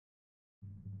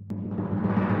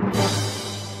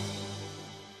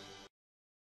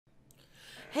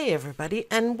Hey everybody,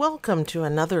 and welcome to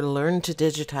another Learn to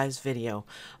Digitize video.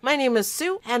 My name is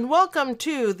Sue, and welcome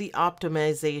to the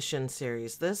optimization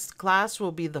series. This class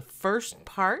will be the first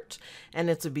part, and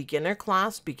it's a beginner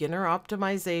class, beginner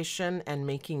optimization, and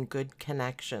making good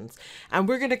connections. And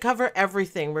we're going to cover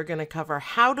everything. We're going to cover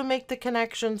how to make the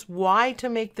connections, why to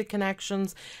make the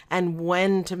connections, and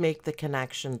when to make the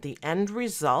connection. The end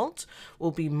result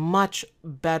will be much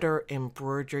better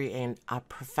embroidery and a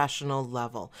professional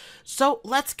level. So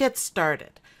let's get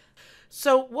started.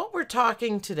 So what we're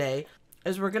talking today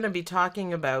is we're going to be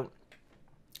talking about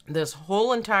this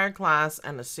whole entire class,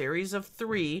 and a series of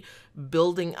 3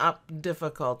 building up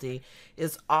difficulty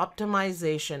is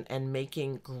optimization and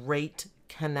making great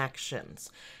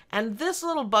connections. And this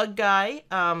little bug guy,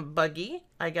 Buggy,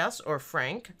 I guess, or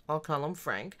Frank, I'll call him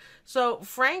Frank. So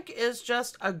Frank is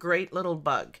just a great little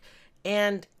bug.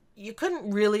 And you couldn't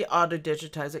really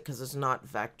auto-digitize it because it's not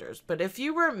vectors. But if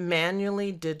you were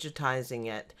manually digitizing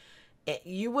it,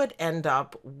 you would end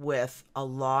up with a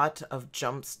lot of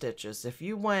jump stitches. If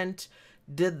you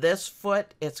did this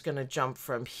foot, it's going to jump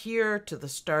from here to the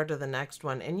start of the next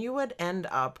one, and you would end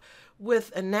up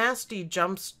with a nasty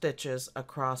jump stitches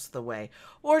across the way.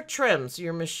 Or trims.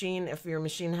 Your machine, if your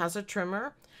machine has a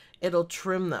trimmer, it'll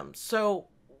trim them. So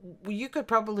you could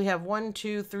probably have 1,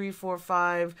 2, 3, 4,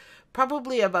 5,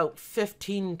 probably about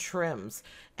 15 trims.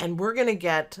 And we're going to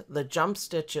get the jump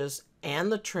stitches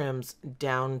and the trims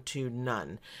down to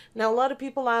none. Now, a lot of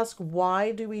people ask,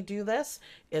 why do we do this?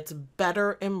 It's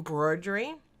better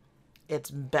embroidery.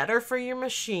 It's better for your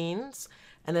machines.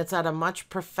 And it's at a much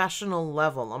professional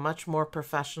level, a much more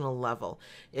professional level.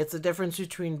 It's a difference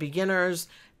between beginners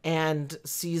and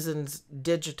seasoned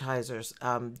digitizers.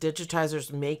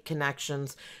 Digitizers make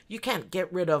connections. You can't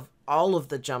get rid of all of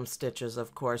the jump stitches,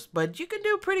 of course, but you can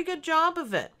do a pretty good job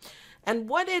of it. And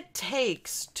what it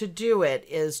takes to do it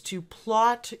is to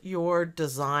plot your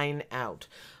design out.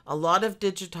 A lot of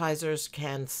digitizers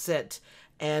can sit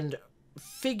and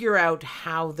figure out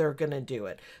how they're going to do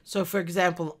it. So for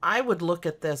example, I would look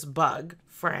at this bug,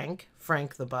 Frank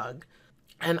the bug,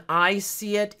 and I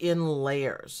see it in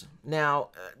layers. Now,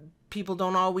 people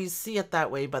don't always see it that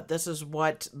way, but this is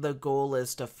what the goal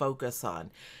is to focus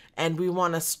on. And we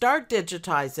want to start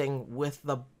digitizing with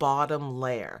the bottom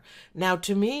layer. Now,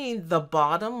 to me, the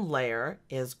bottom layer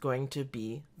is going to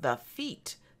be the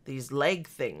feet, these leg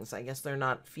things. I guess they're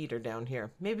not feet are down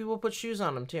here. Maybe we'll put shoes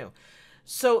on them too.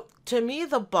 So to me,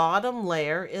 the bottom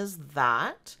layer is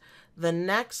that. The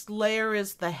next layer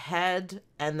is the head,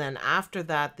 and then after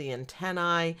that, the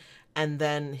antennae, and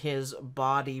then his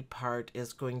body part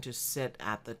is going to sit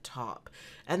at the top.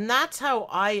 And that's how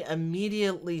I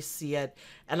immediately see it.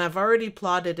 And I've already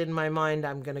plotted in my mind,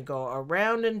 I'm going to go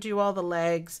around and do all the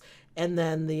legs, and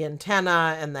then the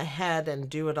antenna and the head, and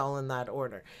do it all in that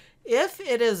order. If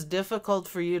it is difficult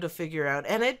for you to figure out,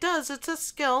 and it does, it's a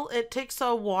skill, it takes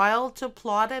a while to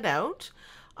plot it out.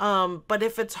 But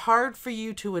if it's hard for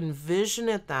you to envision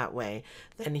it that way,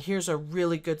 then here's a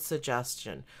really good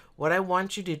suggestion. What I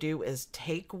want you to do is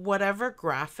take whatever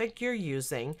graphic you're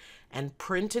using and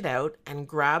print it out, and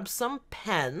grab some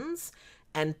pens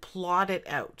and plot it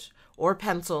out. Or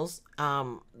pencils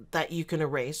that you can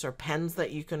erase, or pens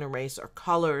that you can erase, or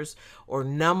colors, or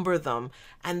number them.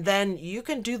 And then you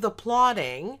can do the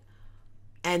plotting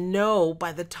and know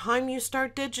by the time you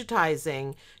start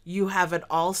digitizing, you have it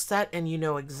all set and you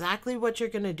know exactly what you're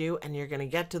going to do, and you're going to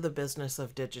get to the business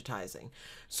of digitizing.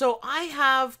 So I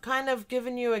have kind of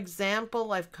given you an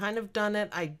example. I've kind of done it.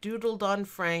 I doodled on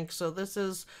Frank. So this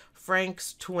is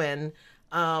Frank's twin.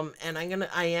 And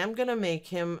I am gonna make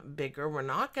him bigger. We're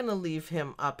not gonna leave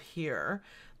him up here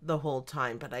the whole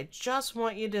time, but I just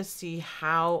want you to see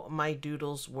how my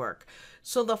doodles work.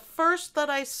 So the first that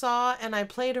I saw, and I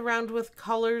played around with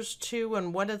colors too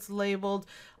and what it's labeled,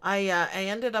 I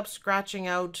ended up scratching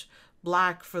out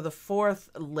black for the 4th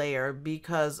layer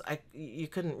because you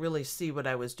couldn't really see what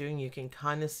I was doing. You can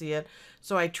kind of see it.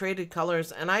 So I traded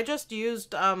colors, and I just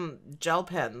used gel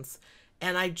pens.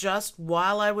 And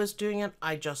while I was doing it,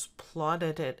 I just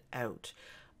plotted it out.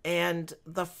 And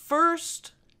the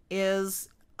first is,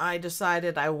 I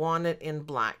decided I want it in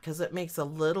black because it makes a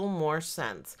little more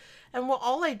sense. And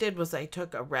all I did was I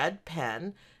took a red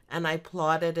pen and I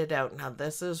plotted it out. Now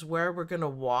this is where we're going to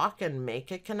walk and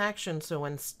make a connection. So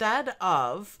instead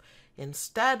of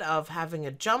having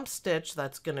a jump stitch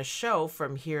that's going to show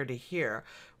from here to here,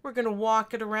 we're going to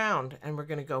walk it around, and we're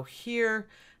going to go here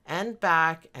and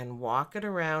back and walk it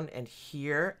around, and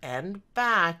here and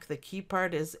back. The key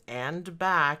part is and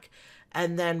back.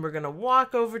 And then we're going to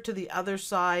walk over to the other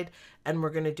side, and we're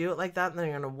going to do it like that. And then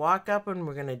we're going to walk up, and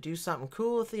we're going to do something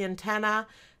cool with the antenna.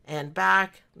 and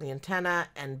back, the antenna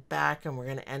and back, and we're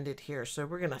going to end it here. So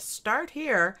we're going to start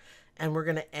here and we're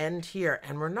going to end here,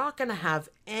 and we're not going to have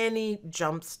any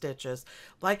jump stitches.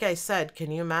 Like I said, can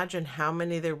you imagine how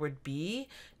many there would be?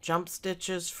 Jump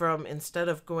stitches from, instead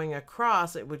of going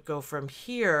across, it would go from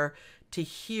here to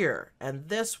here, and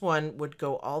this one would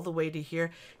go all the way to here.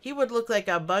 He would look like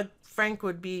a bug. Frank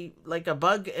would be like a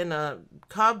bug in a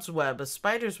cobweb, a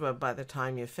spider's web, by the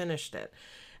time you finished it.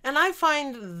 And I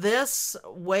find this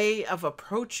way of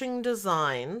approaching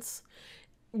designs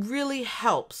really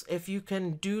helps if you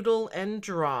can doodle and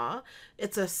draw.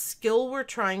 It's a skill we're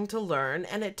trying to learn,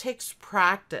 and it takes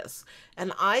practice.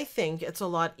 And I think it's a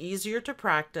lot easier to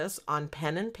practice on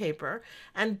pen and paper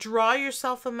and draw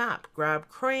yourself a map. Grab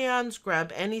crayons,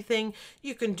 grab anything.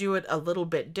 You can do it a little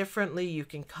bit differently. You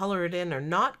can color it in or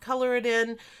not color it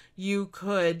in. You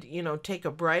could, take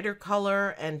a brighter color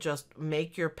and just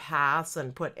make your paths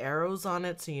and put arrows on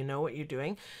it so you know what you're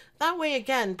doing. That way,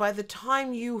 again, by the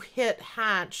time you hit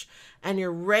hatch and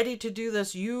you're ready to do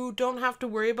this, you don't have to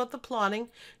worry about the plotting.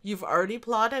 You've already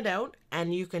plotted out,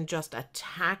 and you can just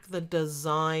attack the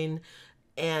design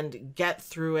and get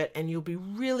through it, and you'll be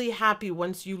really happy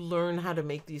once you learn how to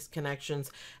make these connections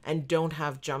and don't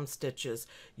have jump stitches.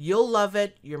 You'll love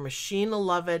it. Your machine will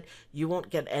love it. You won't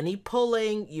get any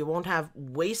pulling. You won't have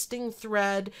wasting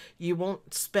thread. You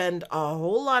won't spend a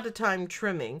whole lot of time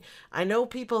trimming. I know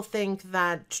people think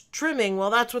that trimming, well,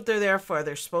 that's what they're there for.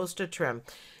 They're supposed to trim.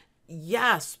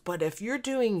 Yes, but if you're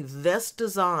doing this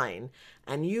design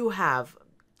and you have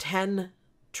 10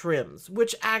 trims,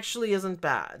 which actually isn't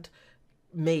bad,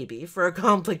 maybe for a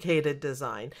complicated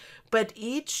design, but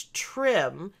each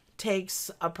trim takes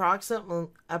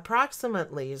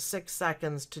approximately 6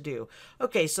 seconds to do.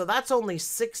 Okay, so that's only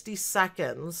 60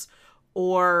 seconds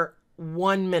or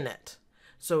 1 minute.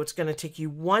 So it's going to take you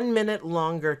 1 minute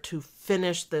longer to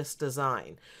finish this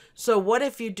design. So what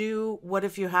if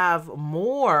you have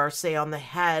more, say on the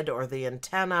head or the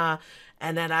antenna,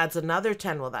 and that adds another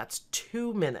 10? Well, that's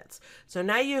 2 minutes. So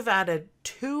now you've added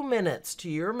 2 minutes to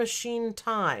your machine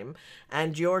time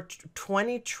and your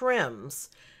 20 trims,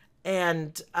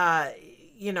 and,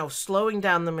 slowing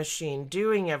down the machine,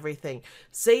 doing everything.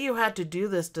 Say you had to do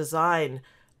this design,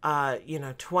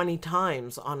 20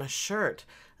 times on a shirt.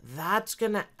 That's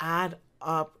going to add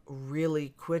up really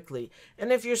quickly.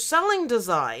 And if you're selling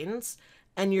designs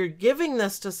and you're giving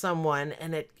this to someone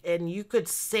and you could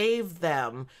save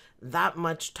them that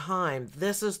much time,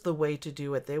 this is the way to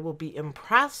do it. They will be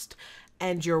impressed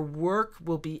and your work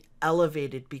will be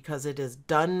elevated because it is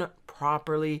done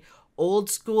properly. Old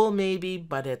school maybe,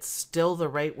 but it's still the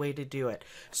right way to do it.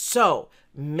 So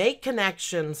make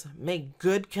connections, make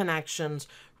good connections,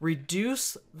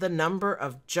 reduce the number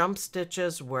of jump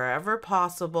stitches wherever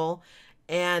possible,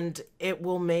 and it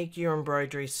will make your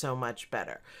embroidery so much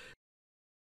better.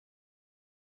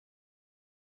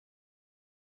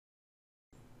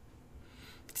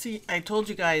 See, I told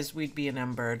you guys we'd be an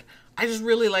Embird. I just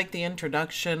really like the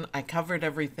introduction. I covered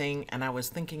everything, and I was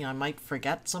thinking I might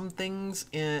forget some things,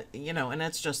 and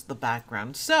it's just the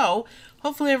background. So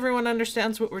hopefully everyone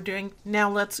understands what we're doing.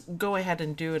 Now let's go ahead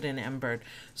and do it in Embird.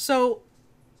 So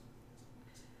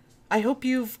I hope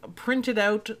you've printed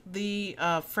out the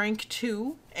Frank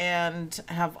 2 and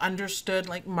have understood,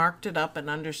 marked it up and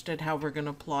understood how we're going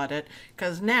to plot it,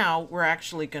 because now we're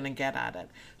actually going to get at it.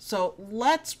 So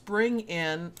let's bring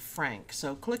in Frank.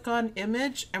 So click on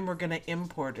image and we're going to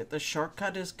import it. The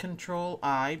shortcut is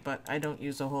Control-I, but I don't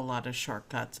use a whole lot of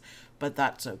shortcuts, but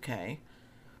that's okay.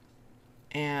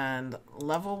 And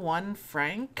level 1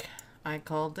 Frank, I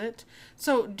called it.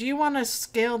 So do you want to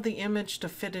scale the image to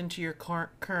fit into your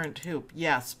current hoop?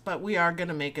 Yes, but we are going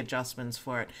to make adjustments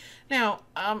for it. Now,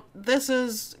 this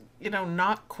is,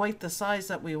 not quite the size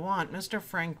that we want. Mr.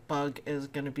 Frank Bug is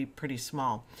going to be pretty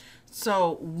small.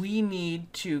 So we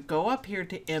need to go up here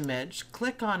to image,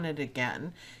 click on it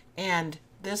again, and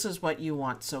this is what you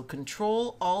want. So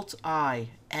Control-Alt-I,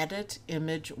 edit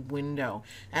image window.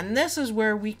 And this is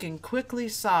where we can quickly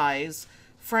size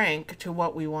Frank to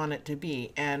what we want it to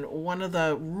be. And one of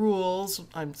the rules,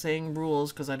 I'm saying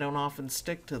rules because I don't often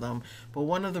stick to them, but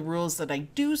one of the rules that I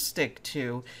do stick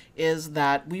to is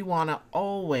that we want to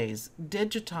always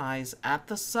digitize at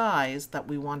the size that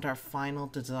we want our final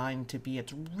design to be.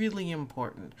 It's really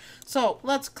important. So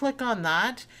let's click on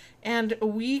that, and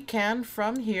we can,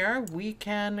 from here, we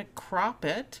can crop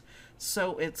it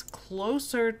so it's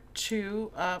closer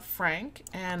to Frank,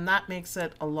 and that makes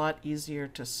it a lot easier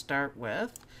to start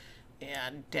with.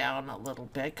 And down a little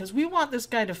bit, because we want this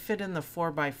guy to fit in the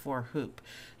 4x4 hoop.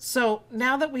 So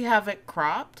now that we have it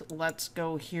cropped, let's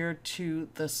go here to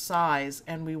the size,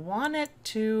 and we want it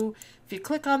to, if you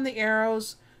click on the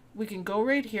arrows, we can go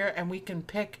right here and we can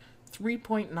pick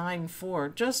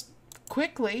 3.94 just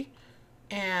quickly.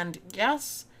 And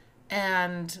yes,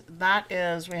 and that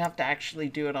is, we have to actually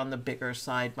do it on the bigger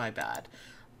side, my bad.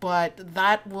 But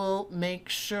that will make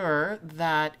sure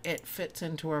that it fits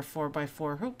into our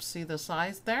 4x4 hoops. See the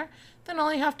size there? Then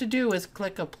all you have to do is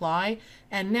click apply,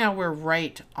 and now we're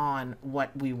right on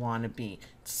what we want to be.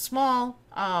 It's small,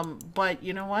 but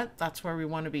you know what? That's where we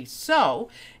want to be. So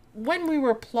when we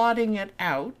were plotting it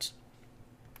out,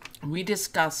 we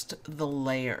discussed the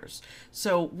layers.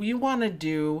 So we want to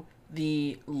do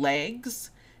the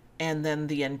legs and then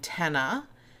the antenna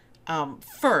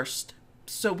first,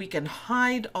 so we can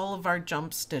hide all of our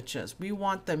jump stitches. We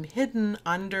want them hidden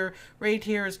under. Right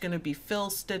here is going to be fill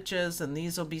stitches, and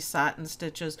these will be satin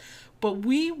stitches, but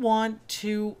we want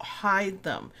to hide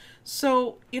them.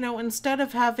 So, you know, instead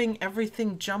of having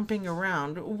everything jumping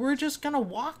around, we're just going to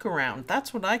walk around.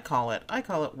 That's what I call it. I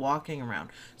call it walking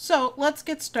around. So let's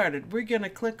get started. We're going to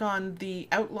click on the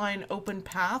outline open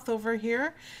path over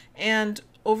here, and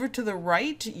over to the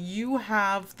right, you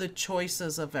have the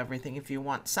choices of everything. If you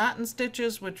want satin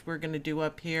stitches, which we're going to do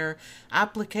up here,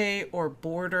 applique or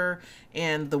border,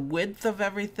 and the width of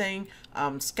everything.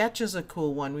 Sketch is a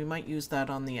cool one. We might use that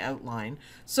on the outline.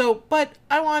 So, but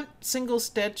I want single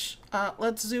stitch.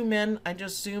 Let's zoom in. I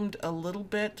just zoomed a little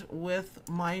bit with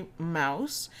my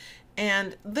mouse.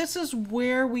 And this is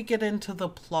where we get into the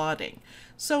plotting.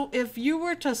 So if you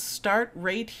were to start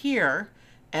right here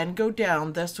and go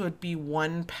down, this would be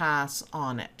one pass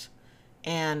on it,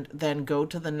 and then go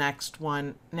to the next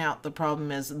one. Now the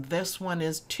problem is this one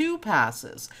is two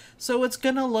passes, so it's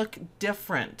gonna look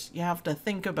different. You have to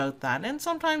think about that, and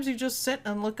sometimes you just sit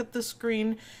and look at the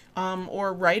screen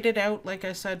or write it out like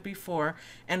I said before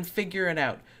and figure it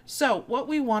out. So what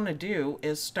we want to do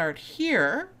is start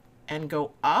here and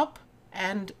go up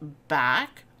and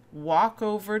back, walk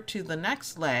over to the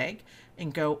next leg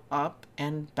and go up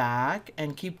and back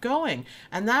and keep going.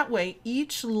 And that way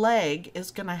each leg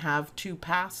is going to have two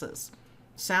passes.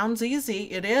 Sounds easy.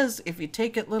 It is if you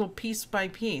take it little piece by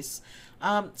piece.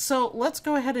 So let's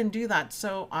go ahead and do that.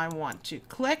 So I want to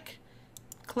click,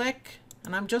 click,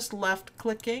 and I'm just left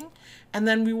clicking. And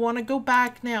then we want to go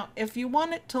back. Now, if you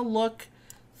want it to look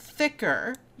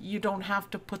thicker, you don't have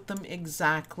to put them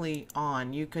exactly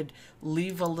on. You could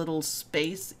leave a little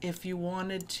space if you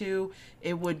wanted to.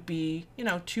 It would be, you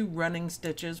know, 2 running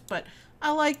stitches, but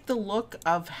I like the look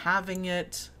of having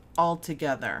it all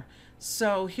together.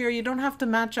 So here you don't have to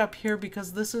match up here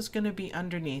because this is going to be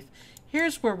underneath.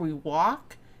 Here's where we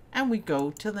walk and we go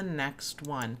to the next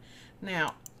one.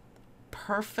 Now,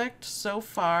 perfect so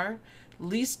far.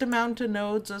 Least amount of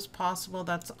nodes as possible.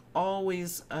 That's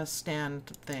always a stand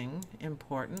thing.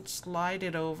 Important. Slide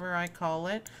it over, I call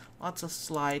it. Lots of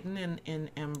sliding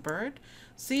in Embird.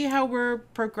 See how we're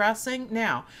progressing?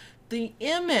 Now, the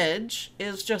image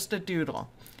is just a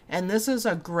doodle. And this is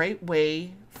a great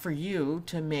way for you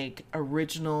to make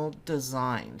original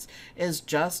designs, is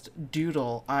just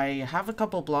doodle. I have a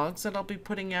couple blogs that I'll be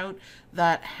putting out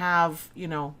that have, you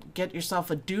know, get yourself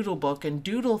a doodle book and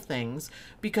doodle things,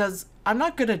 because I'm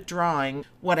not good at drawing.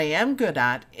 What I am good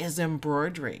at is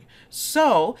embroidery.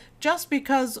 So just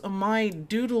because my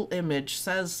doodle image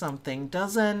says something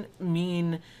doesn't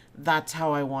mean that's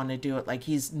how I want to do it. Like,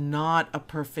 he's not a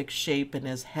perfect shape and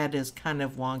his head is kind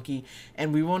of wonky,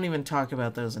 and we won't even talk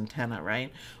about those antennae,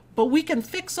 right? But we can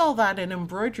fix all that in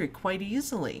embroidery quite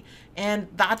easily, and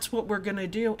that's what we're going to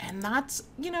do. And that's,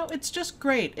 you know, it's just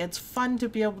great. It's fun to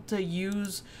be able to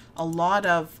use a lot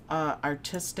of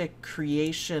artistic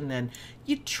creation, and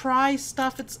you try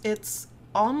stuff. It's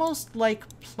almost like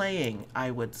playing,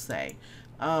 I would say.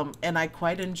 And I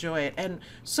quite enjoy it. And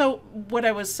so what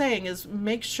I was saying is,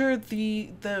 make sure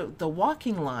the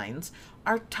walking lines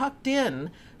are tucked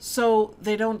in so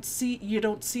you don't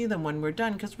see them when we're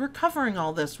done, because we're covering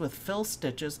all this with fill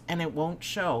stitches and it won't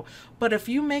show. But if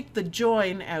you make the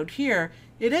join out here,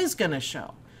 it is going to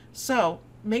show. So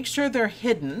make sure they're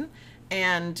hidden.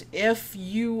 And if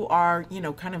you are, you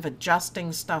know, kind of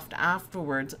adjusting stuff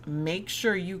afterwards, make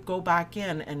sure you go back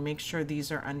in and make sure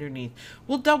these are underneath.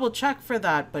 We'll double check for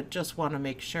that, but just want to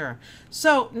make sure.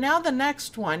 So now the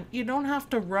next one, you don't have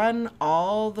to run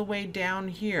all the way down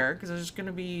here because there's going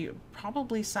to be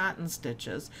probably satin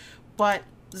stitches, but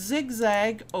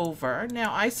zigzag over.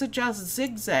 Now I suggest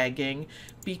zigzagging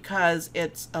because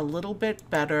it's a little bit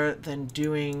better than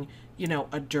doing, you know,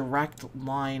 a direct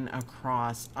line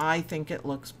across. I think it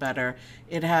looks better.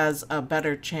 It has a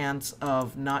better chance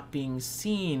of not being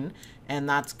seen, and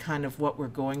that's kind of what we're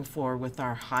going for with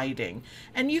our hiding.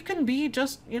 And you can be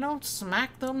just, you know,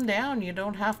 smack them down. You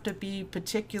don't have to be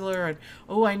particular and,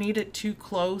 oh, I need it too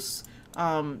close.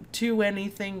 to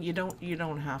anything. You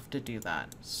don't have to do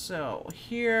that. So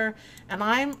here, and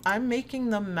I'm making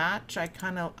them match. I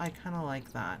kind of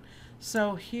like that.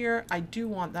 So here I do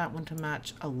want that one to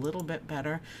match a little bit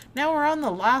better. Now we're on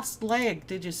the last leg.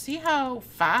 Did you see how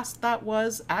fast that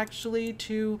was actually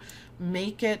to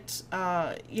make it,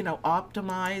 you know,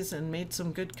 optimize and made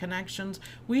some good connections?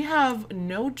 We have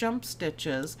no jump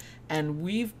stitches and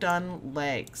we've done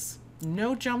legs.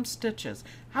 No jump stitches.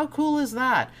 How cool is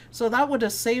that? So that would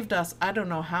have saved us, I don't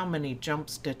know how many jump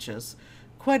stitches.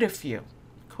 Quite a few.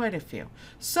 Quite a few.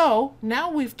 So now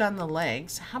we've done the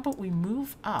legs. How about we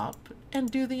move up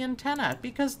and do the antenna,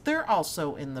 because they're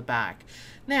also in the back.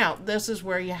 Now this is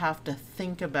where you have to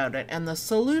think about it, and the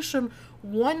solution,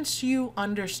 once you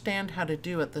understand how to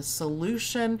do it, the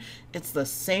solution, it's the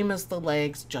same as the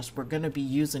legs, just we're going to be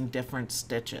using different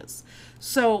stitches.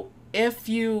 So if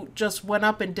you just went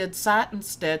up and did satin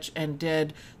stitch and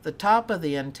did the top of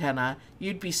the antenna,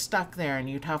 you'd be stuck there and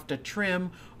you'd have to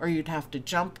trim, or you'd have to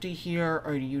jump to here,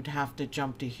 or you'd have to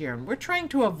jump to here. And we're trying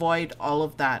to avoid all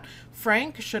of that.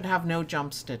 Frank should have no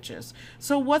jump stitches.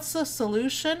 So what's the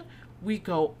solution? We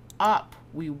go up,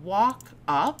 we walk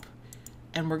up,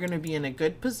 and we're going to be in a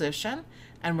good position,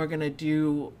 and we're going to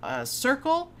do a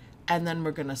circle, and then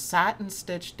we're going to satin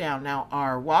stitch down. Now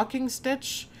our walking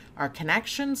stitch, our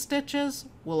connection stitches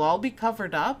will all be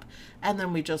covered up, and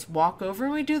then we just walk over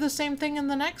and we do the same thing in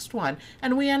the next one,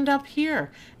 and we end up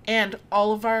here, and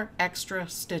all of our extra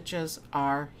stitches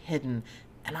are hidden.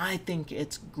 And I think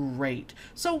it's great.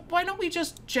 So why don't we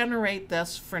just generate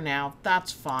this for now?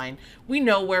 That's fine. We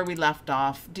know where we left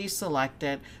off. Deselect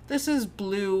it. This is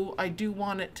blue. I do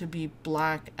want it to be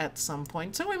black at some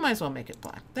point, so we might as well make it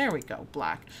black. There we go,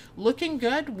 black. Looking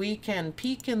good. We can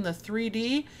peek in the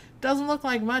 3D. Doesn't look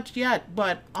like much yet,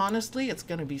 but honestly, it's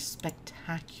going to be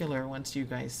spectacular once you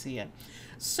guys see it.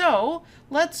 So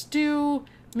let's do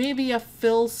maybe a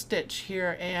fill stitch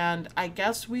here, and I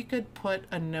guess we could put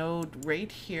a node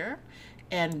right here,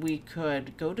 and we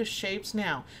could go to shapes.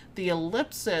 Now the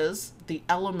ellipses, the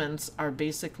elements are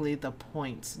basically the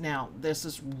points. Now this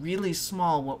is really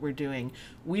small what we're doing.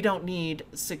 We don't need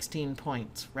 16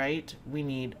 points, right? We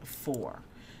need 4.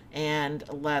 And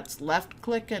let's left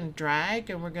click and drag,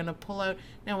 and we're going to pull out.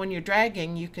 Now when you're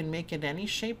dragging, you can make it any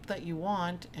shape that you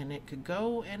want, and it could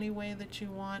go any way that you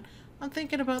want. I'm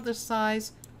thinking about the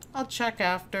size. I'll check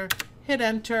after, hit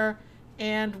enter,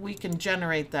 and we can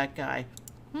generate that guy.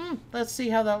 Let's see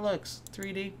how that looks.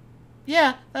 3D.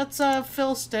 Yeah, that's a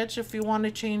fill stitch if you want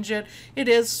to change it. It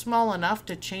is small enough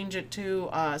to change it to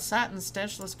satin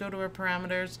stitch. Let's go to our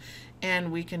parameters,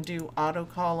 and we can do auto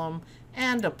column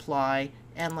and apply,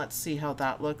 and let's see how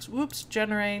that looks. Whoops,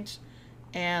 generate,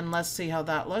 and let's see how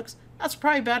that looks. That's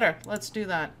probably better. Let's do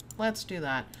that. Let's do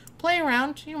that. Play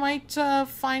around. You might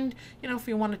find, you know, if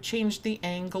you want to change the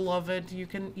angle of it, you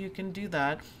can do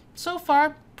that. So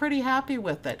far, pretty happy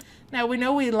with it. Now we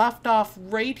know we left off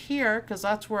right here because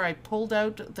that's where I pulled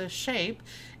out the shape,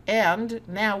 and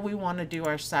now we want to do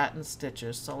our satin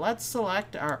stitches. So let's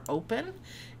select our open,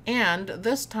 and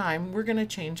this time we're going to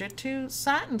change it to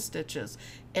satin stitches.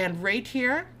 And right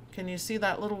here, can you see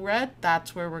that little red?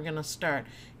 That's where we're going to start.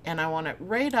 And I want it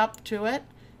right up to it,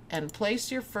 and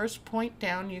place your first point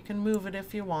down. You can move it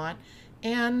if you want.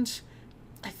 And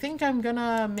I think I'm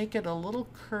gonna make it a little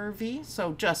curvy,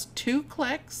 so just 2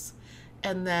 clicks,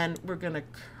 and then we're gonna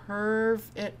curve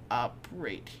it up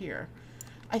right here.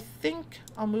 I think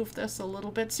I'll move this a little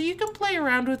bit so you can play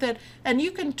around with it, and you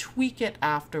can tweak it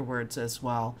afterwards as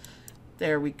well.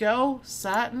 There we go,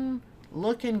 satin,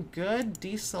 looking good.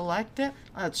 Deselect it.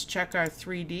 Let's check our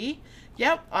 3D.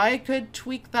 Yep, I could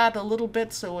tweak that a little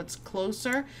bit so it's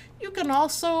closer. You can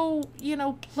also, you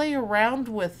know, play around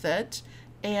with it.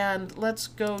 And let's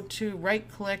go to right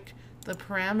click the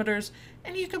parameters,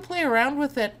 and you can play around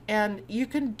with it, and you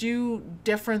can do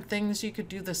different things. You could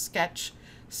do the sketch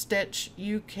stitch,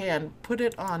 you can put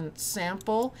it on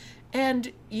sample,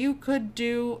 and you could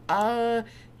do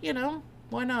you know,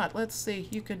 why not? Let's see,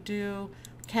 you could do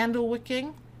candle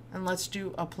wicking, and let's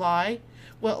do apply.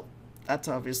 Well, that's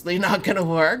obviously not going to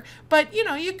work, but you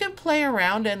know, you can play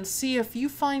around and see if you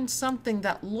find something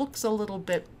that looks a little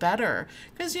bit better,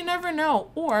 because you never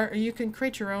know. Or you can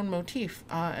create your own motif.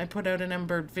 I put out an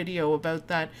Embird video about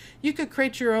that. You could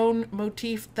create your own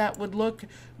motif that would look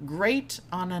great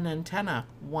on an antenna.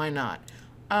 Why not?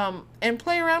 And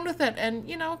play around with it, and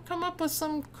you know, come up with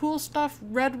some cool stuff.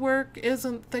 Red work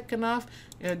isn't thick enough.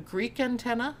 A Greek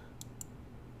antenna.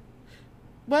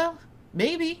 Well,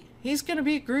 Maybe. He's going to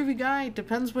be a groovy guy.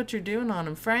 Depends what you're doing on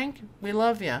him. Frank, we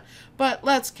love you. But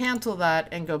let's cancel that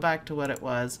and go back to what it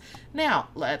was. Now,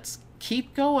 let's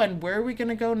keep going. Where are we going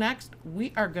to go next?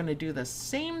 We are going to do the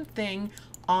same thing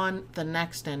on the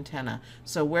next antenna.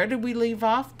 So where did we leave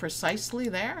off? Precisely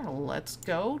there. Let's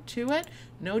go to it.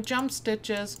 No jump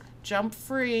stitches. Jump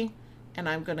free. And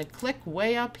I'm going to click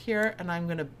way up here and I'm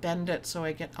going to bend it so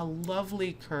I get a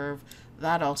lovely curve.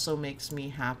 That also makes me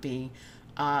happy.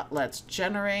 Let's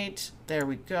generate. There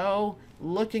we go.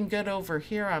 Looking good over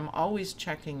here. I'm always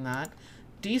checking that.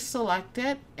 Deselect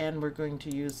it and we're going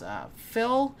to use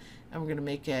fill and we're going to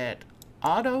make it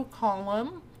auto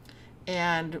column.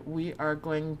 And we are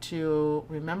going to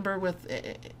remember with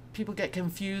people get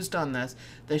confused on this.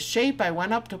 The shape, I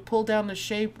went up to pull down the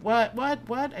shape. What?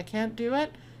 I can't do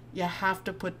it. You have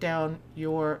to put down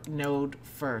your node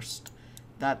first.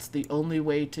 That's the only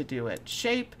way to do it.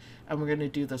 Shape, and we're going to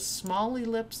do the small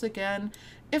ellipse again.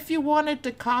 If you wanted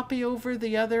to copy over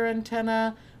the other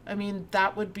antenna, I mean,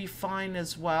 that would be fine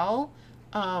as well.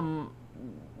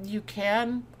 You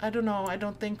can. I don't know. I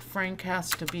don't think Frank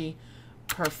has to be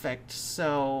perfect,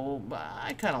 so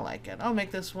I kind of like it. I'll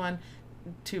make this one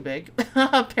too big.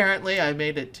 Apparently I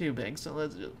made it too big, so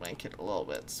let's just make it a little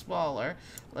bit smaller.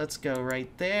 Let's go right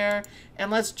there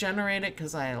and let's generate it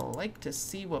because I like to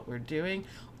see what we're doing.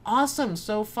 Awesome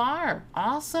so far.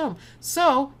 Awesome.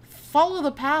 So follow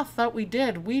the path that we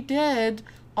did. We did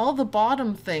all the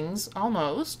bottom things,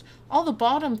 almost all the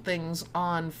bottom things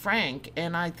on Frank,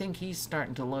 and I think he's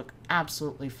starting to look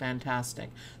absolutely fantastic.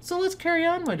 So let's carry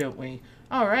on, why don't we?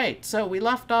 All right, so we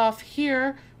left off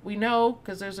here. We know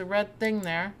because there's a red thing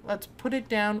there. Let's put it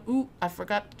down. Ooh, I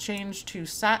forgot to change to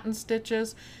satin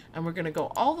stitches, and we're going to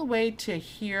go all the way to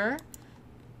here,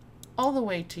 all the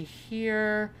way to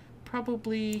here,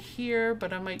 probably here,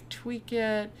 but I might tweak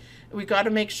it. We got to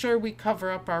make sure we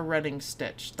cover up our running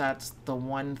stitch. That's the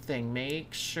one thing.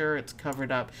 Make sure it's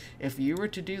covered up. If you were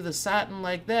to do the satin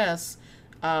like this,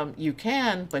 you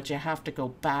can, but you have to go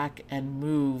back and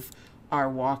move our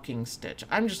walking stitch.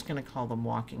 I'm just going to call them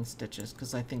walking stitches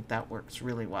because I think that works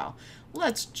really well.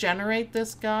 Let's generate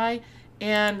this guy,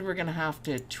 and we're going to have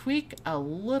to tweak a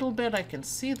little bit. I can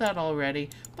see that already,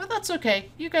 but that's okay.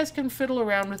 You guys can fiddle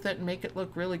around with it and make it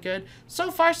look really good.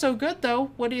 So far, so good,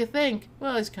 though. What do you think?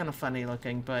 Well, he's kind of funny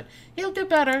looking, but he'll get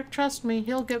better. Trust me,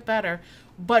 he'll get better.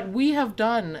 But we have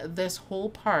done this whole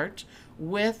part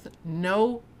with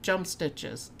no jump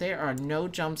stitches. There are no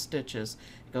jump stitches.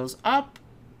 It goes up,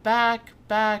 back,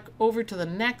 over to the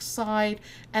next side,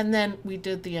 and then we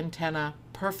did the antenna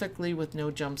perfectly with no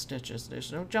jump stitches.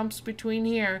 There's no jumps between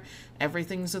here.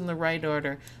 Everything's in the right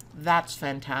order. That's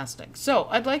fantastic. So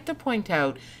I'd like to point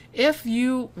out, if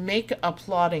you make a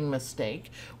plotting mistake,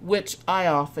 which I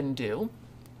often do,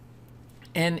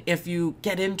 and if you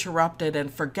get interrupted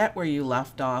and forget where you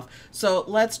left off, so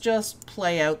let's just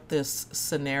play out this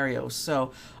scenario.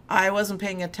 So I wasn't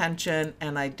paying attention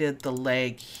and I did the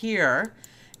leg here,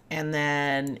 and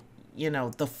then, you know,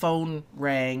 the phone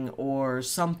rang or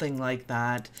something like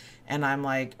that. And I'm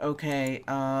like, okay,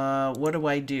 what do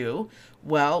I do?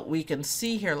 Well, we can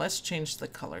see here, let's change the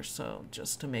color. So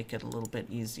just to make it a little bit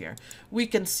easier, we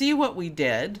can see what we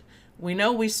did. We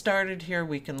know we started here.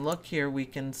 We can look here. We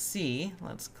can see,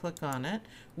 let's click on it.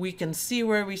 We can see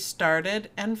where we started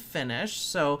and finished.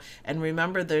 So, and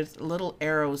remember there's little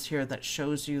arrows here that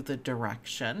shows you the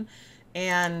direction.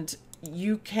 And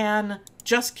you can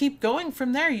just keep going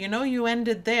from there. You know, you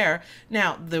ended there.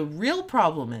 Now, the real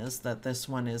problem is that this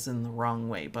one is in the wrong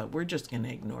way, but we're just going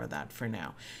to ignore that for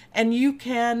now. And you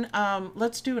can,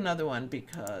 let's do another one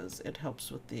because it helps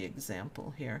with the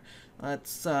example here.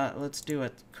 Let's do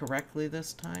it correctly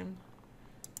this time.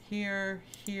 Here,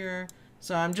 here.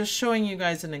 So I'm just showing you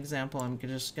guys an example. I'm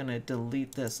just going to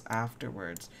delete this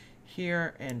afterwards.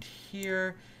 Here and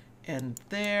here and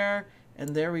there.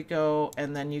 And there we go.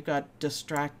 And then you got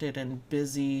distracted and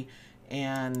busy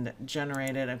and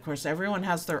generated. Of course, everyone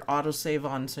has their autosave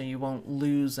on so you won't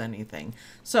lose anything.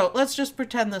 So let's just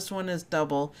pretend this one is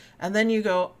double. And then you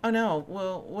go, oh no,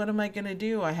 well, what am I going to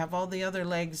do? I have all the other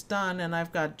legs done and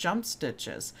I've got jump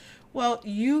stitches. Well,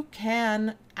 you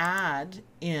can add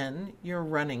in your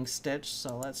running stitch.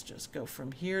 So let's just go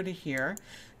from here to here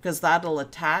because that'll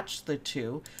attach the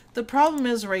two. The problem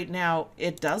is right now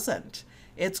it doesn't.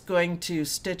 It's going to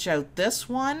stitch out this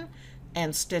one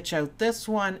and stitch out this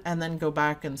one and then go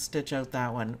back and stitch out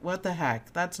that one. What the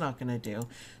heck? That's not going to do.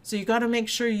 So you got to make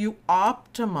sure you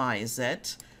optimize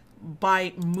it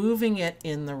by moving it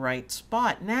in the right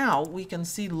spot. Now we can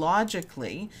see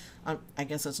logically, I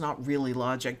guess it's not really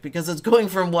logic because it's going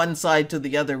from one side to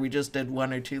the other. We just did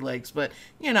one or two legs, but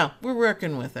you know, we're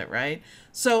working with it, right?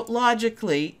 So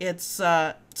logically, it's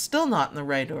still not in the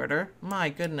right order. My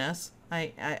goodness,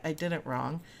 I did it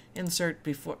wrong. Insert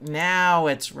before. Now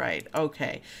it's right.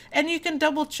 Okay. And you can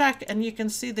double check and you can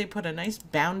see they put a nice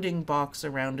bounding box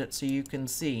around it so you can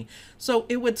see. So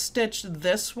it would stitch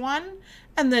this one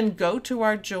and then go to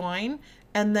our join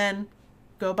and then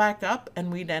go back up and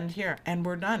we'd end here and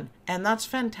we're done. And that's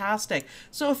fantastic.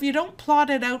 So if you don't plot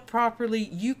it out properly,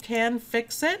 you can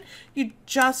fix it. You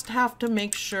just have to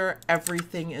make sure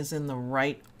everything is in the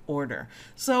right order.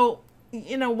 So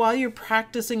you know, while you're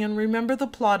practicing, and remember the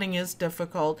plotting is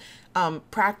difficult,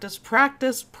 practice,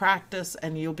 practice, practice,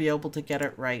 and you'll be able to get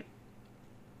it right.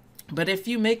 But if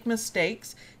you make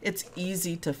mistakes, it's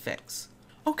easy to fix.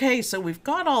 Okay, so we've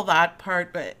got all that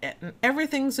part, but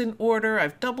everything's in order.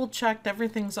 I've double checked,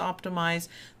 everything's optimized.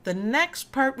 The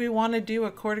next part we want to do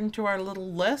according to our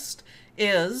little list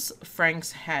is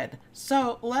Frank's head.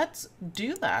 So let's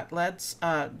do that. Let's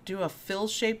do a fill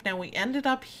shape. Now we ended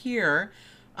up here.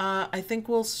 I think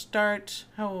we'll start,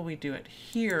 how will we do it?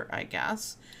 Here, I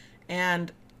guess.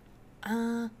 And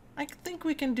I think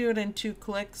we can do it in 2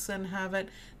 clicks and have it.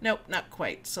 Nope, not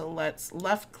quite. So let's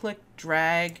left click,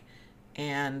 drag,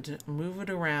 and move it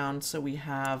around so we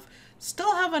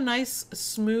still have a nice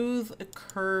smooth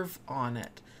curve on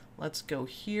it. Let's go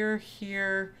here,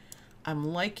 here. I'm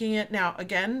liking it. Now,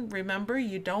 again, remember,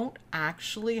 you don't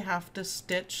actually have to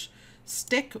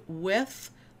stick with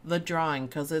the drawing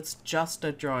because it's just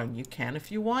a drawing. You can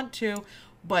if you want to,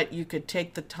 but you could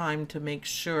take the time to make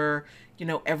sure, you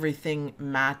know, everything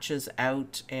matches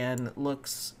out and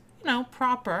looks, you know,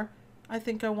 proper. I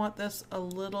think I want this a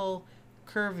little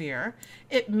curvier.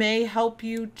 It may help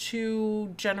you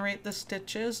to generate the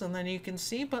stitches and then you can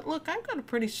see, but look, I've got a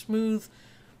pretty smooth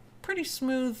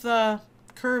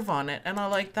curve on it and I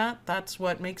like that. That's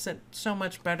what makes it so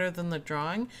much better than the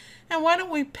drawing. And why don't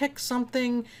we pick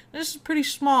something, this is pretty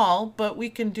small, but we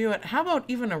can do it. How about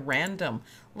even a random?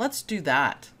 Let's do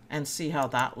that and see how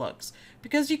that looks.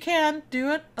 Because you can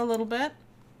do it a little bit,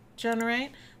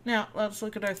 generate. Now let's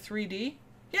look at our 3D.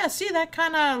 Yeah, see, that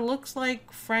kind of looks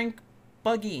like Frank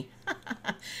Buggy.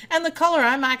 And the color,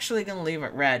 I'm actually going to leave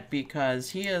it red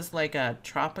because he is like a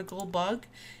tropical bug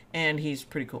and he's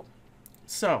pretty cool.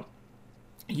 So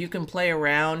you can play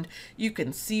around, you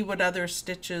can see what other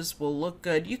stitches will look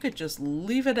good. You could just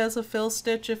leave it as a fill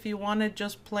stitch if you wanted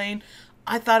just plain.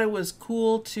 I thought it was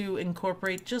cool to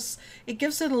incorporate it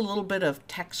gives it a little bit of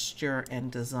texture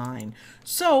and design.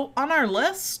 So on our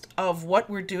list of what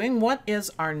we're doing, what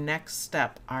is our next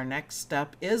step? Our next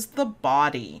step is the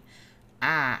body.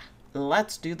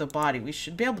 Let's do the body. We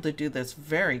should be able to do this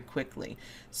very quickly.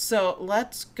 So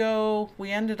let's go,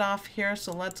 we ended off here,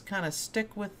 so let's kind of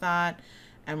stick with that.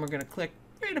 And we're going to click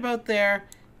right about there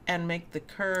and make the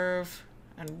curve,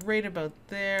 and right about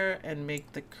there and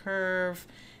make the curve.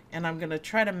 And I'm going to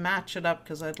try to match it up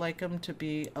because I'd like them to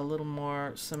be a little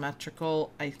more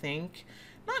symmetrical, I think.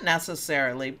 Not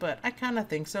necessarily, but I kind of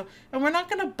think so. And we're not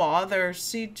going to bother,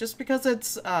 see, just because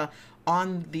it's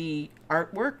on the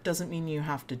artwork doesn't mean you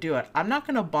have to do it. I'm not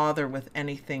going to bother with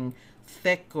anything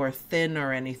thick or thin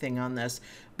or anything on this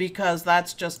because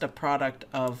that's just a product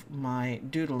of my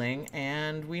doodling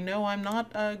and we know I'm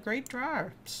not a great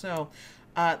drawer. So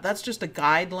that's just a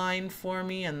guideline for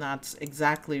me and that's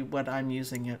exactly what I'm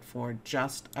using it for,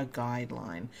 just a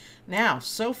guideline. Now,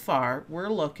 so far we're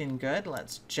looking good.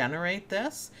 Let's generate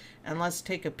this and let's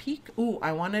take a peek. Ooh,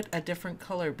 I wanted a different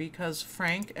color because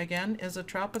Frank, again, is a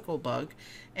tropical bug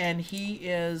and he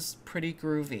is pretty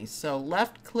groovy. So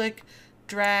left click,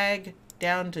 drag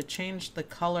down to change the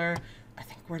color. I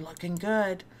think we're looking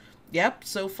good. Yep,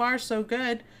 so far so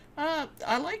good.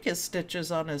 I like his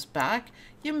stitches on his back.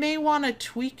 You may want to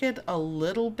tweak it a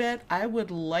little bit. I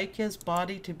would like his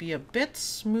body to be a bit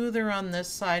smoother on this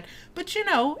side, but you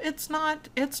know, it's not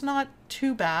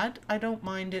too bad. I don't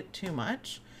mind it too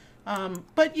much.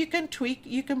 But you can tweak,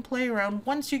 you can play around.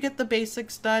 Once you get the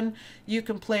basics done, you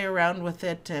can play around with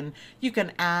it and you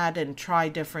can add and try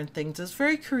different things. It's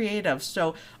very creative.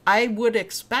 So I would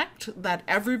expect that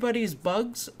everybody's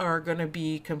bugs are going to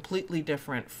be completely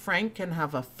different. Frank can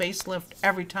have a facelift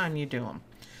every time you do them.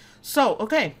 So,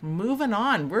 okay, moving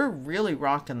on. We're really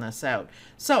rocking this out.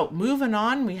 So, moving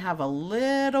on, we have a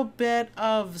little bit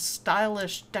of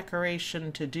stylish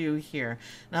decoration to do here.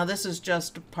 Now, this is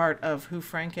just part of who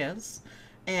Frank is.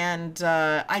 And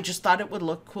I just thought it would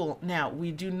look cool. Now,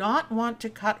 we do not want to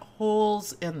cut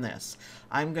holes in this.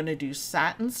 I'm going to do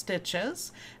satin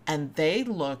stitches, and they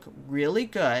look really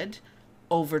good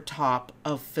over top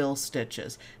of fill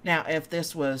stitches. Now, if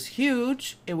this was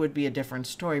huge, it would be a different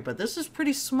story, but this is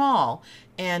pretty small,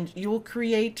 and you will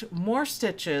create more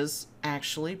stitches,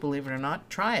 actually, believe it or not,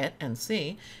 try it and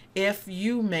see, if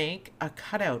you make a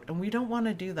cutout, and we don't want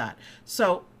to do that.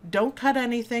 So don't cut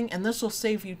anything, and this will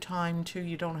save you time too.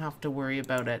 You don't have to worry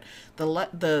about it.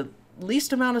 The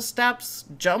least amount of steps,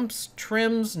 jumps,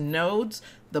 trims, nodes,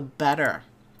 the better.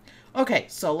 Okay,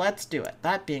 so let's do it.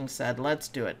 That being said, let's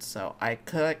do it. So I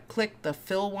click the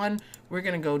fill one. We're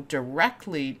going to go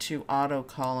directly to auto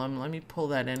column. Let me pull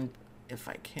that in if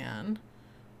I can.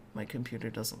 My computer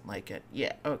doesn't like it.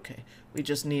 Yeah, okay. We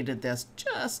just needed this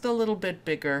just a little bit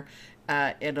bigger.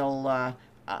 It'll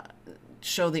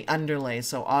show the underlay.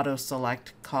 So auto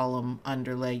select column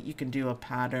underlay. You can do a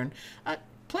pattern.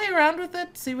 Play around with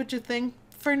it. See what you think.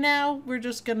 For now, we're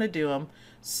just going to do them.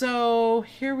 So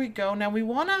here we go. Now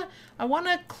I want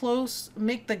to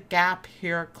make the gap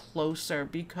here closer,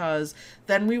 because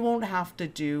then we won't have to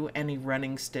do any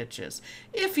running stitches.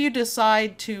 If you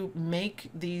decide to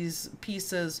make these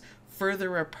pieces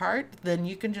further apart, then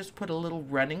you can just put a little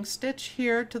running stitch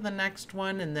here to the next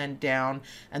one and then down,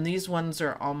 and these ones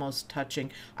are almost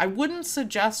touching. I wouldn't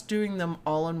suggest doing them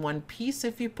all in one piece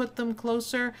if you put them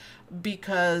closer,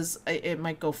 because it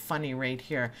might go funny right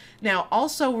here. Now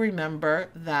also remember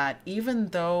that even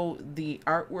though the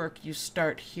artwork you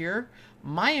start here,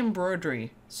 my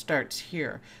embroidery starts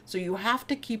here. So you have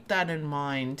to keep that in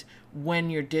mind when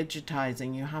you're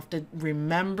digitizing. You have to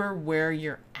remember where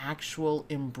your actual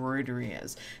embroidery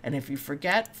is. And if you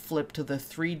forget, flip to the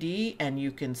 3D and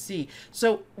you can see.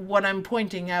 So what I'm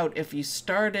pointing out, if you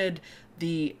started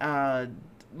the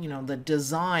the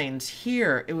designs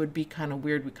here, it would be kind of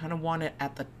weird. We kind of want it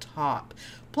at the top.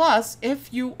 Plus,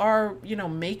 if you are,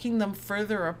 making them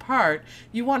further apart,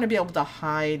 you want to be able to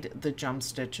hide the jump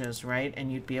stitches, right?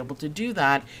 And you'd be able to do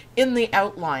that in the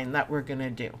outline that we're going to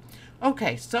do.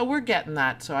 Okay, so we're getting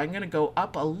that. So I'm going to go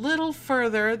up a little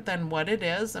further than what it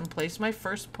is and place my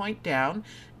first point down.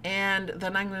 And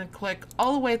then I'm going to click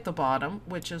all the way at the bottom,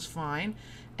 which is fine,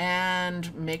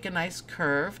 and make a nice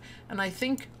curve. And I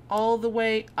think all the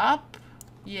way up,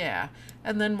 yeah.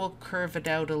 And then we'll curve it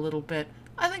out a little bit.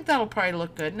 I think that'll probably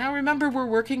look good. Now remember, we're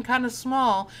working kind of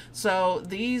small, so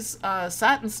these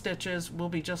satin stitches will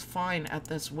be just fine at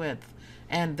this width.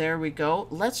 And there we go.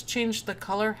 Let's change the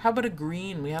color. How about a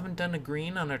green? We haven't done a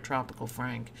green on our tropical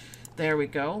frank. There we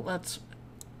go. Let's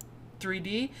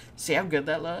 3D. See how good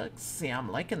that looks? See,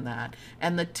 I'm liking that.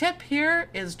 And the tip here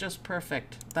is just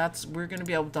perfect. We're going to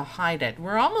be able to hide it.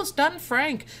 We're almost done,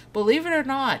 Frank. Believe it or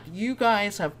not, you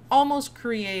guys have almost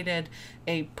created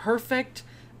a perfect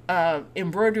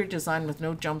embroidery design with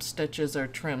no jump stitches or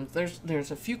trims.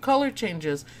 There's a few color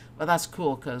changes, but that's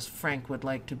cool because Frank would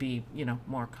like to be,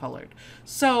 more colored.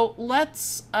 So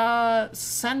let's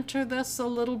center this a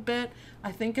little bit.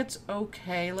 I think it's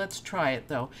okay. Let's try it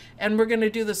though. And we're going to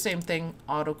do the same thing,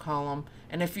 auto column.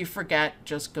 And if you forget,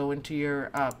 just go into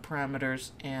your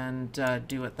parameters and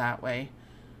do it that way.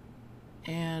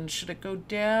 And should it go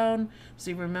down?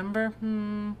 See, remember?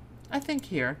 I think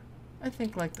here. I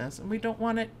think like this. And we don't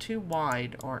want it too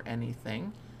wide or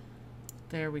anything.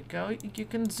 There we go. You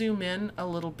can zoom in a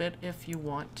little bit if you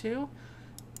want to.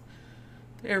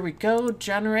 There we go.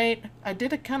 Generate. I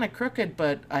did it kind of crooked,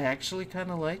 but I actually kind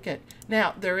of like it.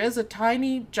 Now, there is a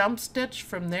tiny jump stitch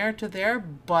from there to there,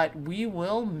 but we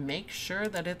will make sure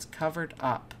that it's covered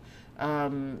up.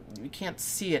 You can't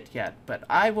see it yet, but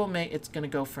I will make, it's going to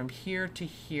go from here to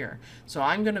here. So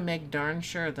I'm going to make darn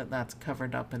sure that that's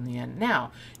covered up in the end.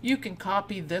 Now, you can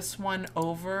copy this one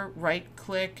over, right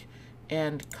click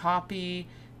and copy,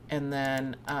 and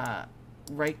then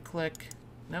right click,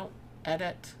 no,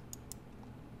 edit,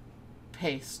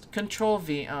 paste, Control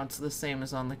V. Oh, it's the same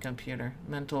as on the computer.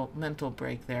 Mental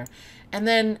break there. And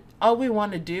then all we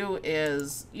want to do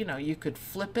is, you could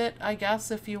flip it, I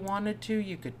guess, if you wanted to.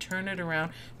 You could turn it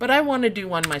around, but I want to do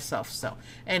one myself. So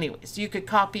anyways, you could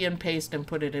copy and paste and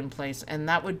put it in place, and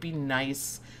that would be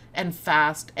nice and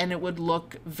fast, and it would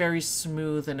look very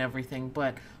smooth and everything.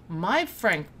 But my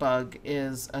Frank bug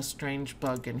is a strange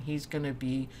bug, and he's going to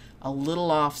be a little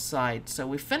offside. So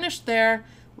we finished there.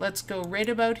 Let's go right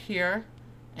about here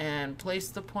and place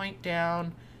the point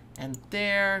down, and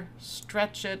there,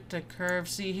 stretch it to curve.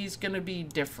 See, he's going to be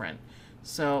different.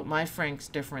 So my Frank's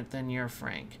different than your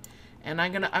Frank. And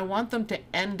I want them to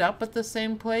end up at the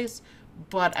same place,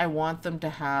 but I want them to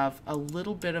have a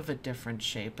little bit of a different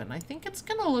shape, and I think it's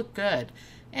going to look good.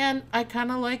 And I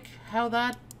kind of like how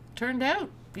that turned out.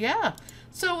 Yeah.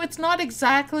 So it's not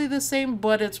exactly the same,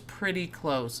 but it's pretty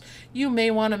close. You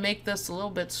may want to make this a little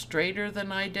bit straighter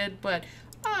than I did, but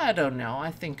I don't know.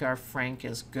 I think our Frank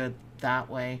is good that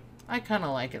way. I kind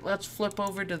of like it. Let's flip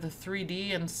over to the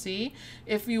 3D and see.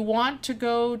 If you want to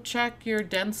go check your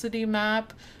density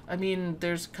map, I mean,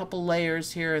 there's a couple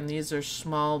layers here and these are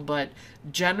small, but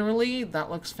generally that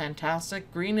looks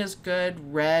fantastic. Green is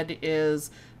good. Red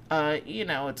is, you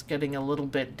know, it's getting a little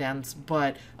bit dense,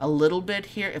 but a little bit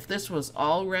here. If this was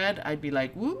all red, I'd be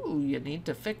like, woo, you need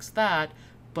to fix that.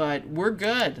 But we're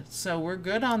good. So we're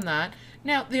good on that.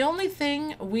 Now, the only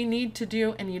thing we need to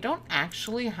do, and you don't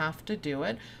actually have to do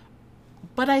it,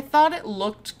 but I thought it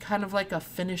looked kind of like a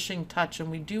finishing touch, and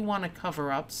we do want to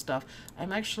cover up stuff.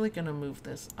 I'm actually going to move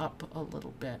this up a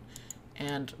little bit,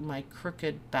 and my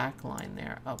crooked back line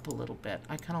there up a little bit.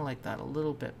 I kind of like that a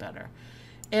little bit better.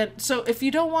 And so if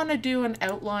you don't want to do an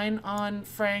outline on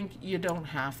Frank, you don't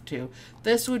have to.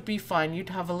 This would be fine. You'd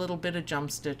have a little bit of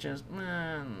jump stitches.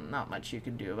 Not much you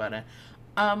can do about it.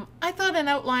 I thought an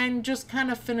outline just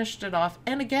kind of finished it off.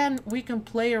 And again, we can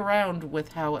play around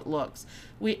with how it looks.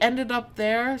 We ended up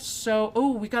there, so,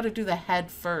 oh, we got to do the head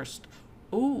first.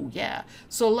 Oh, yeah.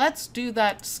 So let's do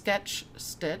that sketch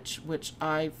stitch, which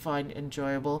I find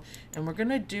enjoyable. And we're going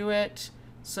to do it,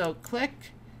 so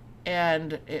click.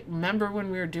 And remember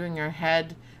when we were doing our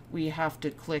head, we have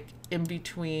to click in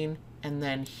between and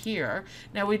then here.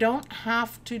 Now we don't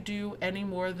have to do any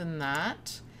more than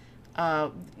that.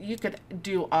 You could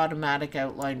do automatic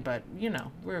outline, but you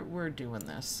know, we're doing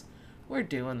this. We're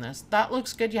doing this. That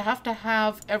looks good. You have to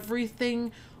have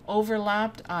everything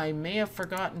overlapped. I may have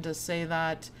forgotten to say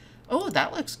that. Oh,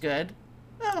 that looks good.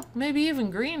 Oh, maybe even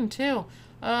green too.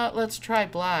 Let's try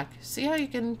black. See how you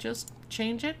can just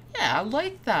change it? Yeah, I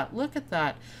like that. Look at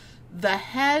that. The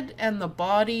head and the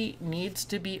body needs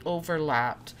to be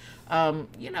overlapped.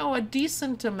 You know, a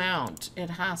decent amount.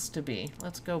 It has to be.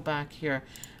 Let's go back here.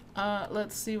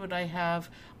 Let's see what I have.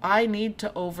 I need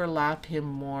to overlap him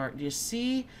more. You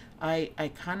see,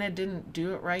 I kind of didn't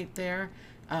do it right there.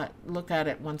 Look at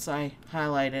it once I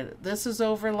highlighted it. This is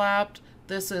overlapped.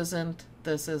 This isn't.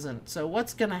 This isn't. So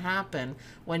what's going to happen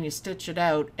when you stitch it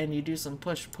out and you do some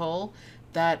push-pull?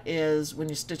 That is, when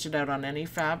you stitch it out on any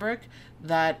fabric,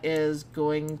 that is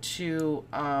going to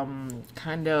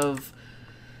kind of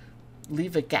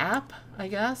leave a gap, I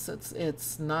guess.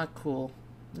 It's not cool.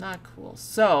 Not cool.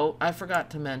 So I forgot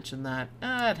to mention that.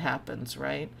 It happens,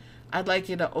 right? I'd like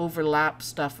you to overlap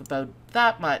stuff about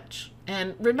that much.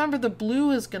 And remember, the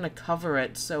blue is going to cover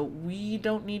it, so we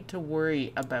don't need to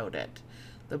worry about it.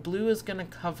 The blue is going to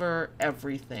cover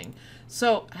everything.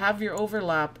 So have your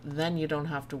overlap, then you don't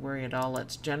have to worry at all.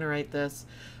 Let's generate this.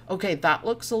 Okay, that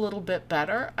looks a little bit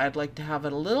better. I'd like to have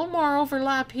it a little more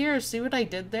overlap here. See what I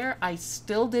did there? I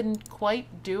still didn't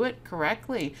quite do it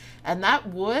correctly. And that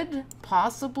would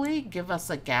possibly give us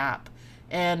a gap.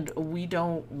 And we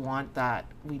don't want that.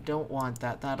 We don't want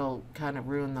that. That'll kind of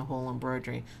ruin the whole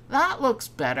embroidery. That looks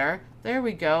better. There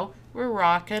we go. We're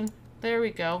rocking. There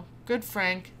we go. Good,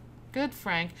 Frank. Good,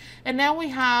 Frank. And now we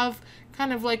have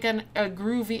kind of like a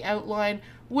groovy outline,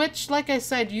 which, like I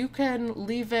said, you can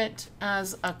leave it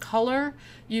as a color.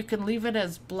 You can leave it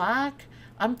as black.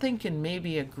 I'm thinking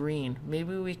maybe a green.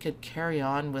 Maybe we could carry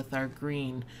on with our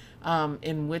green.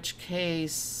 In which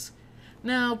case,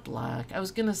 no, black. I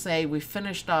was going to say we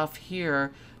finished off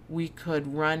here. We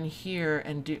could run here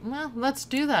and do, well, let's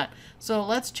do that. So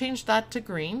let's change that to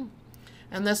green.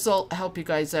 And this will help you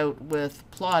guys out with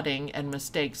plotting and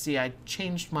mistakes. See, I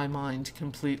changed my mind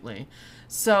completely.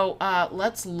 So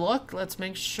let's look. Let's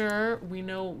make sure we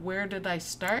know, where did I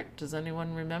start? Does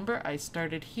anyone remember? I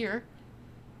started here.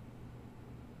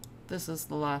 This is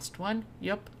the last one.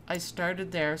 Yep, I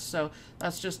started there. So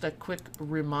that's just a quick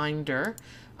reminder.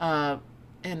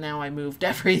 And now I moved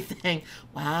everything.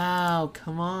 Wow,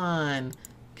 come on.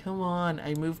 Come on.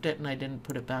 I moved it and I didn't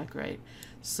put it back right.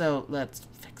 So let's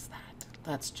fix that.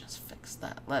 Let's just fix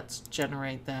that. Let's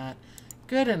generate that.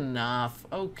 Good enough.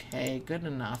 Okay, good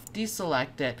enough.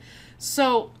 Deselect it.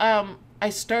 So I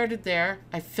started there.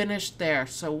 I finished there.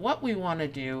 So what we want to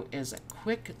do is a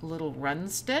quick little run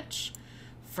stitch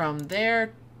from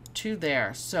there to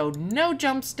there. So no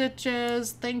jump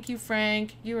stitches. Thank you,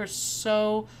 Frank. You are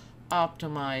so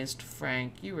optimized,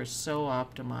 Frank. You are so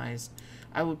optimized.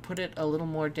 I would put it a little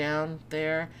more down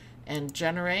there and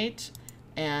generate.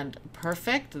 And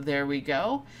perfect, there we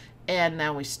go. And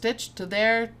now we stitched to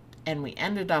there and we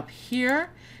ended up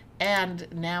here. And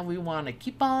now we want to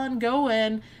keep on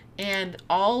going. And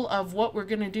all of what we're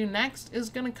going to do next is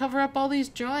going to cover up all these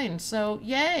joins. So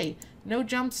yay, no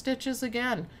jump stitches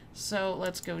again. So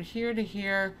let's go here to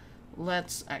here.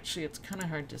 Let's actually, it's kind of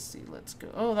hard to see. Let's go.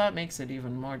 Oh, that makes it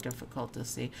even more difficult to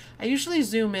see. I usually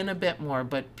zoom in a bit more,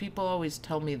 but people always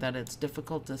tell me that it's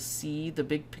difficult to see the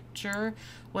big picture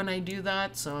when I do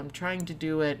that. So I'm trying to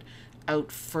do it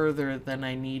out further than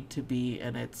I need to be,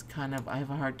 and it's kind of, I have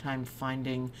a hard time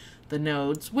finding the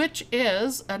nodes, which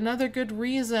is another good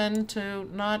reason to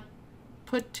not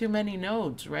put too many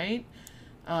nodes, right?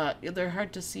 They're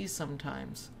hard to see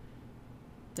sometimes.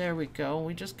 There we go.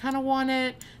 We just kind of want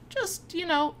it just, you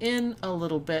know, in a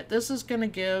little bit. This is going to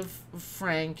give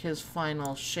Frank his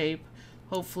final shape,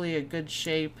 hopefully a good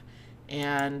shape,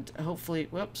 and hopefully,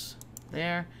 whoops,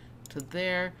 there to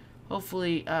there.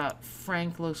 Hopefully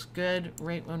Frank looks good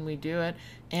right when we do it.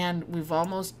 And we've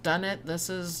almost done it. This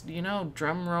is, you know,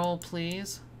 drum roll,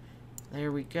 please.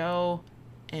 There we go.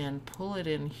 And pull it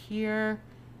in here.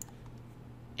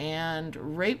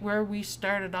 And right where we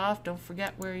started off, don't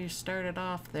forget where you started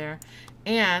off there.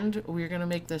 And we're going to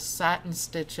make this satin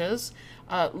stitches.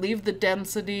 Leave the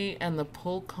density and the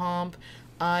pull comp.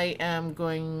 I am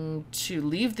going to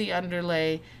leave the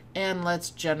underlay, and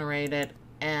let's generate it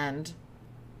and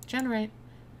generate.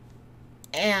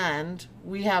 And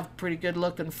we have pretty good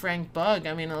looking Frank bug.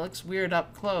 I mean, it looks weird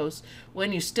up close.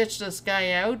 When you stitch this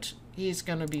guy out, he's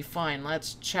going to be fine.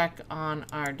 Let's check on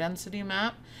our density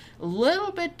map. A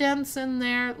little bit dense in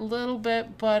there, a little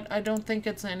bit, but I don't think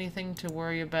it's anything to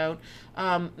worry about.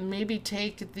 Maybe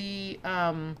take the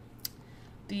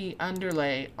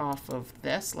underlay off of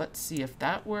this. Let's see if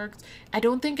that works. I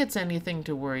don't think it's anything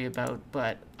to worry about,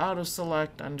 but auto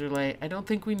select underlay. I don't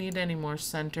think we need any more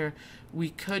center. We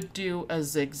could do a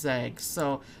zigzag.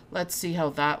 So let's see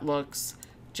how that looks.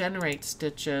 Generate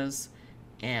stitches.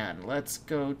 And let's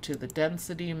go to the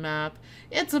density map.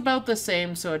 It's about the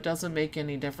same, so it doesn't make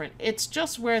any difference. It's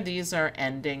just where these are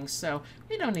ending, so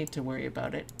we don't need to worry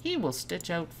about it. He will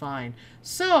stitch out fine.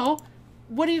 So,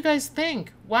 what do you guys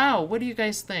think? Wow, what do you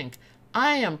guys think?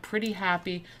 I am pretty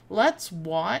happy. Let's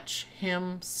watch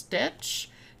him stitch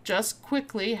just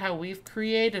quickly how we've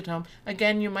created him.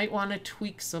 Again, you might want to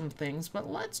tweak some things, but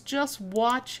let's just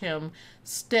watch him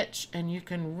stitch, and you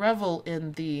can revel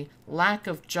in the lack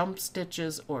of jump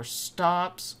stitches or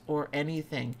stops or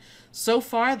anything. So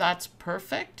far, that's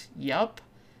perfect. Yup.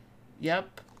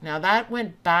 Yep. Now that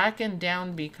went back and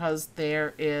down because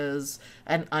there is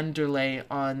an underlay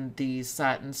on the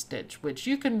satin stitch, which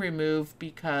you can remove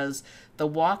because the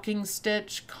walking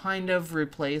stitch kind of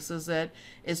replaces it.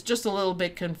 It's just a little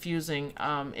bit confusing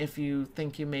if you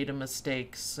think you made a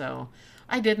mistake. So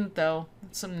I didn't though.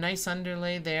 Some nice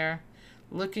underlay there.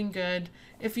 Looking good.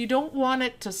 If you don't want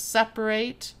it to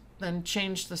separate, then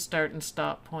change the start and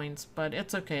stop points, but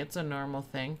it's okay. It's a normal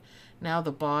thing. Now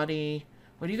the body.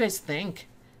 What do you guys think?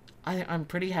 I'm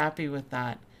pretty happy with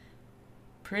that.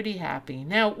 Pretty happy.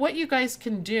 Now, what you guys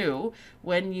can do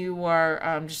when you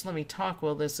are, just let me talk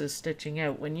while this is stitching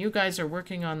out. When you guys are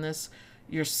working on this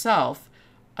yourself,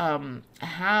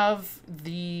 have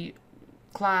the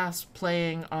class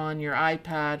playing on your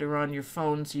iPad or on your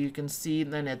phone so you can see,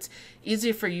 then it's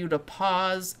easy for you to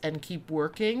pause and keep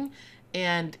working,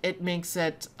 and it makes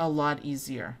it a lot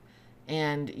easier.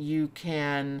 And you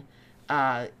can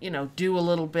you know, do a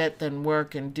little bit, then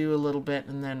work, and do a little bit,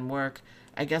 and then work.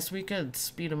 I guess we could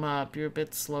speed them up. You're a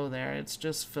bit slow there. It's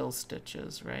just fill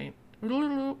stitches, right?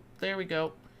 There we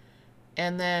go.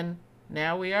 And then,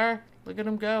 now we are. Look at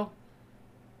them go.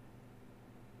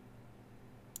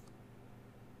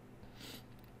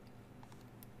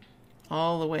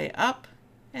 All the way up,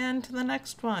 and to the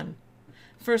next one.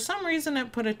 For some reason,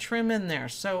 it put a trim in there,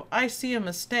 so I see a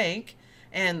mistake.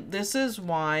 And this is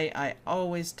why I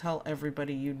always tell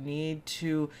everybody you need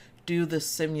to do the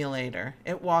simulator.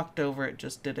 It walked over, it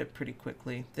just did it pretty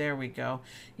quickly. There we go.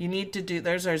 You need to do,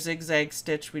 there's our zigzag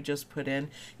stitch we just put in.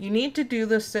 You need to do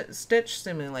the stitch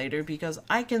simulator because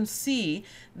I can see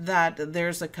that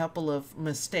there's a couple of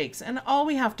mistakes. And all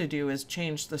we have to do is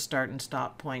change the start and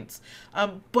stop points.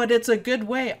 But it's a good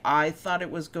way. I thought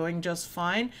it was going just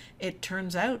fine. It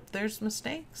turns out there's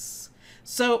mistakes.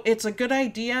 So it's a good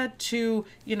idea to,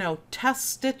 you know, test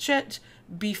stitch it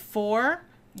before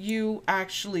you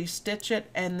actually stitch it,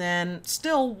 and then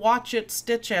still watch it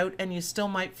stitch out, and you still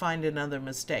might find another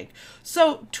mistake.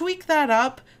 So tweak that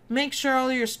up. Make sure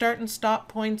all your start and stop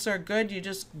points are good. You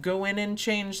just go in and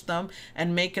change them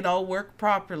and make it all work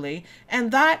properly.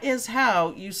 And that is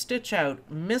how you stitch out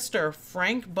Mr.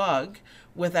 Frank Bug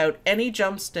without any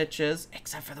jump stitches,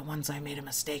 except for the ones I made a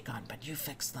mistake on, but you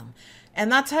fixed them. And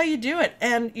that's how you do it.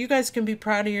 And you guys can be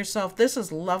proud of yourself. This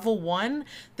is level 1.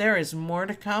 There is more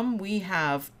to come. We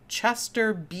have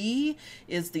Chester B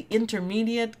is the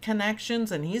intermediate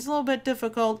connections, and he's a little bit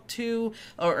difficult to,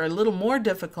 or a little more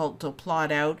difficult to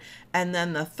plot out. And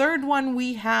then the third one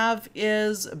we have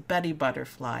is Betty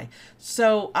Butterfly.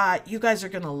 So you guys are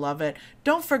going to love it.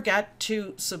 Don't forget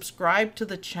to subscribe to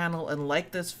the channel and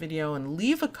like this video and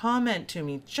leave a comment to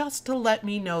me just to let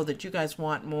me know that you guys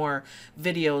want more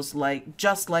videos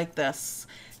just like this.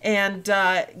 And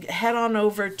head on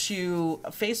over to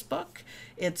Facebook.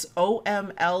 It's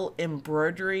OML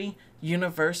Embroidery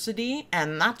University,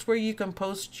 and that's where you can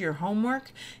post your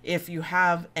homework. If you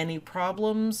have any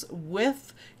problems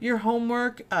with your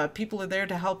homework, people are there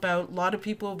to help out. A lot of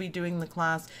people will be doing the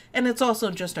class, and it's also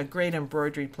just a great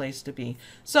embroidery place to be.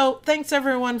 So thanks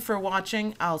everyone for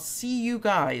watching. I'll see you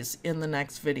guys in the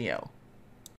next video.